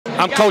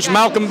I'm Coach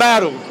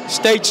MalcomBattle,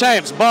 state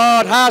champs,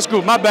 Bard High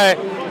School, my bad,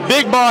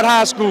 Big Bard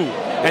High School,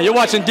 and you're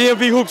watching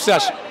DMV Hoop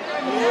Session.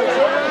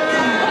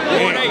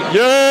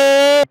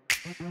 Yeah!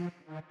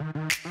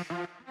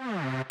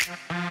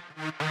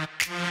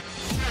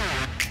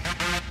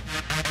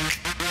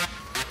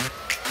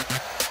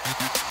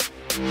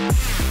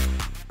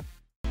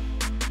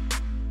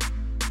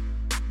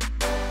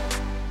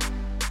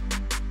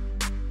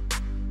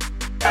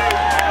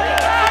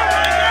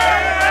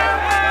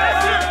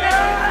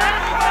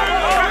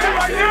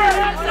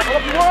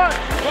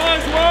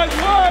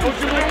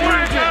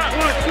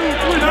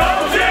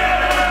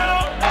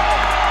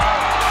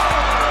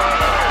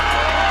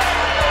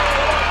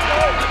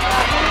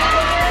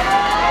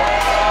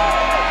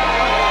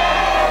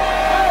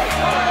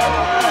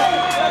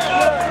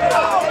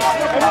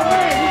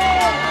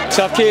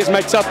 Tough kids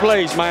make tough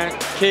plays, man.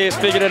 Kids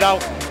figured it out.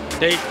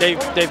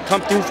 They've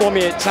come through for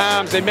me at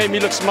times. They made me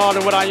look smarter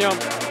than what I am.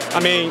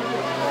 I mean,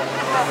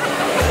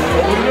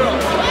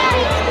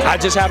 I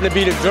just happen to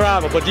be the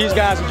driver, but these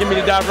guys will give me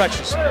the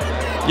directions.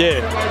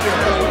 Yeah.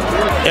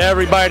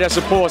 Everybody that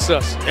supports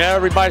us.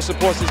 Everybody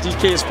supports these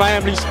kids'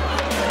 families,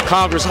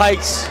 Congress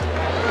Heights,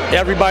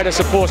 everybody that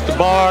supports the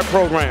Bard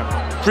program.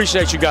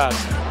 Appreciate you guys.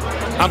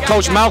 I'm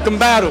Coach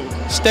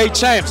MalcomBattle, state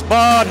champs,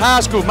 Bard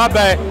High School, my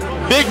bad,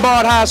 Big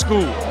Bard High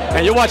School.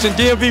 And you're watching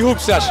DMV Hoop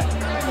Session.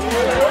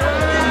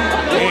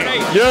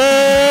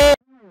 Yeah!